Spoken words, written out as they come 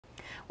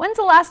When's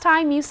the last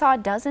time you saw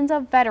dozens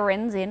of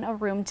veterans in a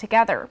room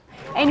together?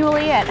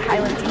 Annually at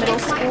Highlands Middle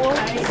School,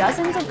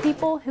 dozens of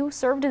people who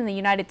served in the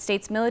United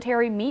States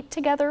military meet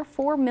together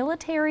for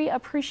Military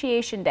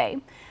Appreciation Day.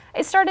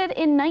 It started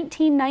in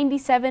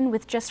 1997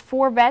 with just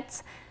 4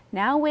 vets.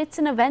 Now it's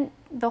an event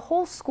the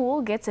whole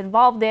school gets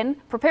involved in,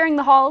 preparing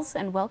the halls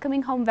and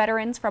welcoming home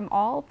veterans from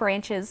all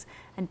branches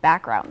and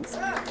backgrounds.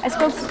 I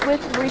spoke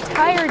with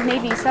retired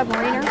Navy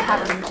submariner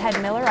Captain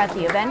Ted Miller at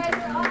the event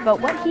about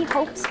what he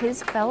hopes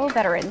his fellow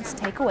veterans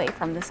take away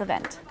from this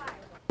event.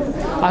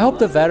 I hope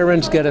the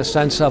veterans get a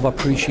sense of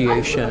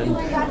appreciation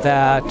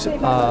that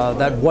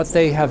what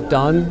they have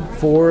done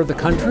for the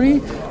country,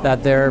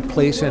 that their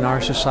place in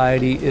our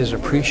society is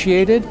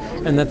appreciated,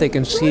 and that they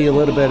can see a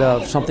little bit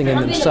of something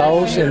in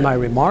themselves in my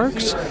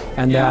remarks,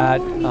 and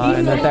that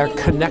their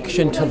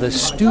connection to the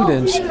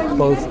students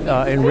both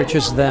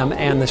enriches them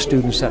and the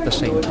students at the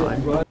same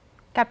time.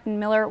 Captain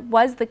Miller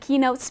was the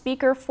keynote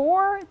speaker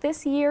for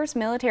this year's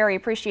Military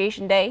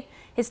Appreciation Day.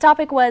 His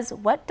topic was,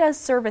 "What does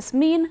service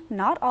mean?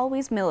 Not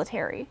always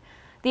military."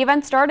 The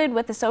event started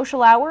with a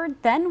social hour,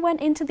 then went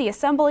into the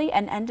assembly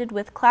and ended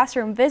with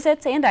classroom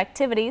visits and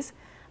activities.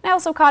 I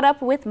also caught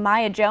up with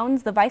Maya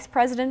Jones, the vice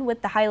president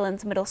with the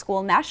Highlands Middle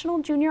School National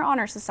Junior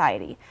Honor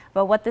Society,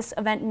 about what this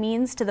event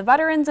means to the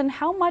veterans and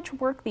how much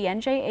work the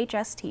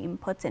NJHS team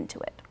puts into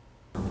it.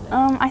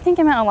 I think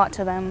it meant a lot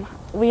to them.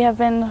 We have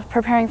been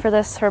preparing for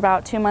this for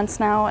about 2 months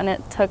now, and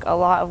it took a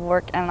lot of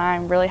work, and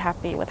I'm really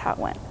happy with how it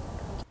went.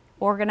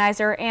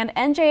 Organizer and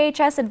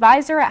NJHS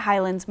advisor at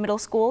Highlands Middle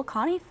School,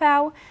 Connie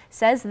Pfau,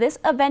 says this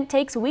event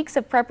takes weeks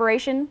of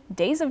preparation,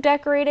 days of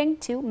decorating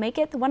to make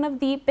it one of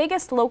the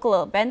biggest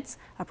local events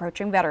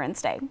approaching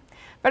Veterans Day.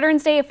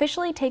 Veterans Day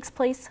officially takes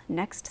place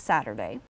next Saturday.